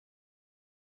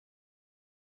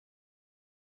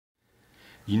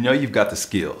You know you've got the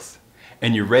skills,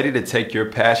 and you're ready to take your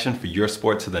passion for your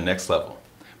sport to the next level.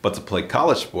 But to play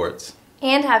college sports,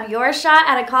 and have your shot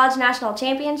at a college national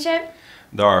championship,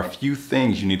 there are a few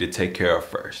things you need to take care of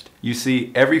first. You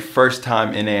see, every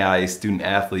first-time NAIA student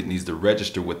athlete needs to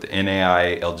register with the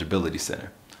NAIA Eligibility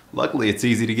Center. Luckily, it's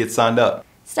easy to get signed up.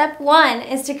 Step 1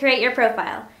 is to create your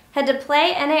profile. Head to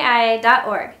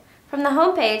PlayNAIA.org. From the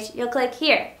homepage, you'll click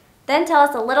here. Then tell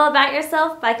us a little about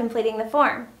yourself by completing the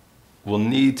form. We'll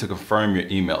need to confirm your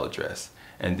email address,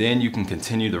 and then you can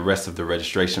continue the rest of the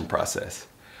registration process.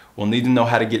 We'll need to know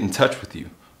how to get in touch with you,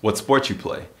 what sport you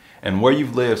play, and where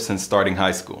you've lived since starting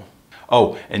high school.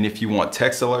 Oh, and if you want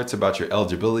text alerts about your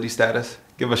eligibility status,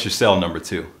 give us your cell number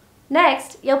too.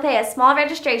 Next, you'll pay a small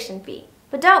registration fee.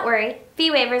 But don't worry, fee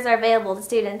waivers are available to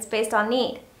students based on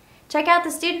need. Check out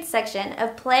the students section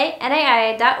of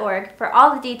PlayNAIA.org for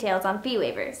all the details on fee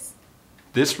waivers.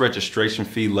 This registration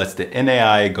fee lets the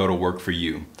NAIA go to work for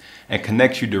you and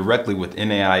connects you directly with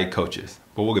NAIA coaches,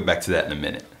 but we'll get back to that in a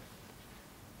minute.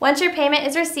 Once your payment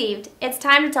is received, it's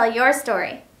time to tell your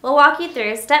story. We'll walk you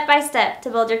through step by step to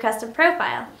build your custom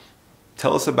profile.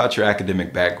 Tell us about your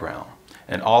academic background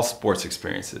and all sports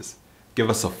experiences. Give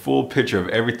us a full picture of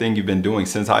everything you've been doing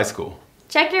since high school.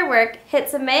 Check your work, hit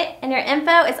submit, and your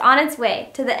info is on its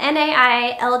way to the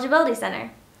NAIA Eligibility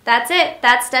Center. That's it.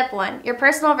 That's step 1, your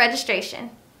personal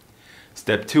registration.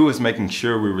 Step 2 is making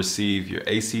sure we receive your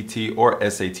ACT or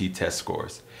SAT test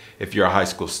scores. If you're a high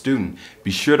school student,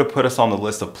 be sure to put us on the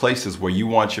list of places where you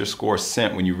want your scores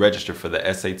sent when you register for the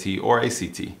SAT or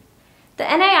ACT. The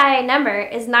NAIA number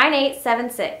is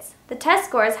 9876. The test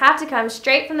scores have to come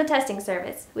straight from the testing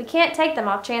service. We can't take them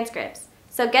off transcripts.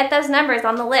 So get those numbers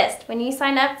on the list when you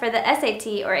sign up for the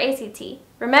SAT or ACT.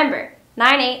 Remember,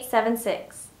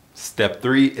 9876. Step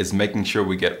 3 is making sure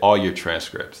we get all your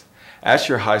transcripts. Ask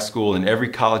your high school and every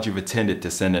college you've attended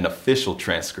to send an official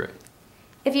transcript.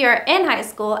 If you are in high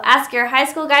school, ask your high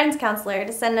school guidance counselor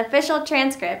to send an official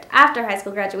transcript after high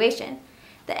school graduation.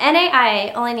 The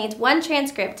NAIA only needs 1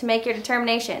 transcript to make your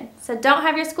determination, so don't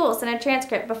have your school send a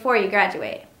transcript before you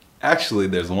graduate. Actually,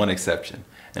 there's one exception,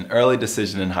 an early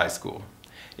decision in high school.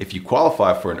 If you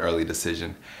qualify for an early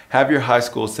decision, have your high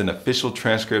school send official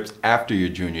transcripts after your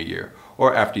junior year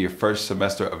or after your first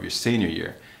semester of your senior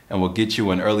year, and we'll get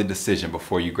you an early decision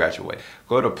before you graduate.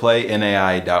 Go to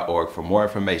PlayNAIA.org for more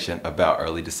information about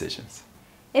early decisions.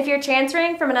 If you're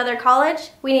transferring from another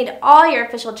college, we need all your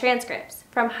official transcripts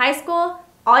from high school,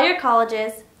 all your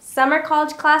colleges, summer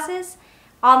college classes,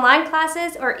 online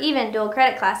classes, or even dual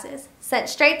credit classes, sent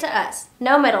straight to us,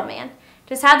 no middleman.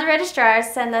 Just have the registrars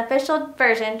send the official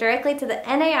version directly to the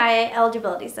NAIA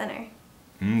Eligibility Center.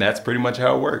 That's pretty much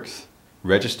how it works.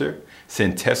 Register,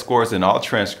 send test scores and all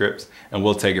transcripts, and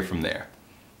we'll take it from there.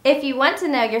 If you want to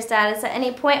know your status at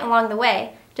any point along the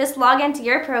way, just log into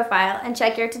your profile and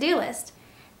check your to-do list.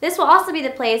 This will also be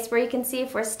the place where you can see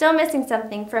if we're still missing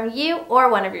something from you or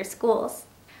one of your schools.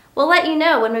 We'll let you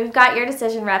know when we've got your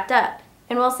decision wrapped up,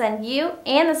 and we'll send you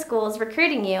and the schools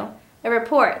recruiting you a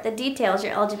report that details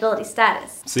your eligibility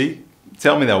status. See?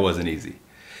 Tell me that wasn't easy.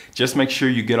 Just make sure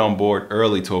you get on board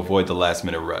early to avoid the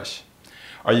last-minute rush.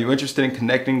 Are you interested in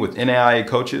connecting with NAIA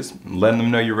coaches and letting them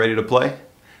know you're ready to play?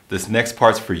 This next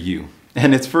part's for you,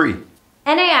 and it's free.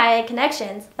 NAIA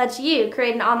Connections lets you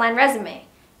create an online resume,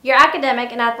 your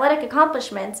academic and athletic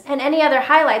accomplishments, and any other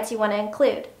highlights you want to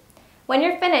include. When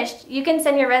you're finished, you can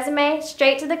send your resume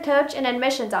straight to the coach and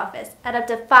admissions office at up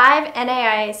to 5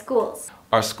 NAIA schools.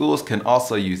 Our schools can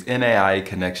also use NAIA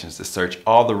Connections to search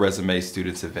all the resumes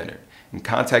students have entered and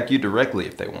contact you directly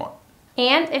if they want.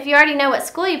 And if you already know what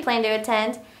school you plan to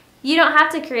attend, you don't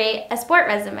have to create a sport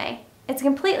resume. It's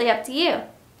completely up to you.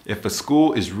 If a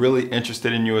school is really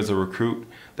interested in you as a recruit,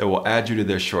 they will add you to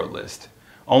their shortlist.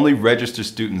 Only registered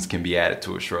students can be added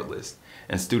to a shortlist,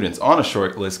 and students on a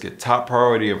shortlist get top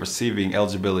priority of receiving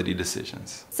eligibility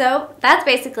decisions. So that's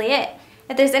basically it.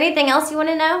 If there's anything else you want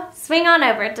to know, swing on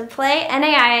over to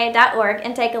PlayNAIA.org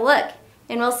and take a look,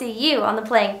 and we'll see you on the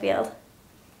playing field.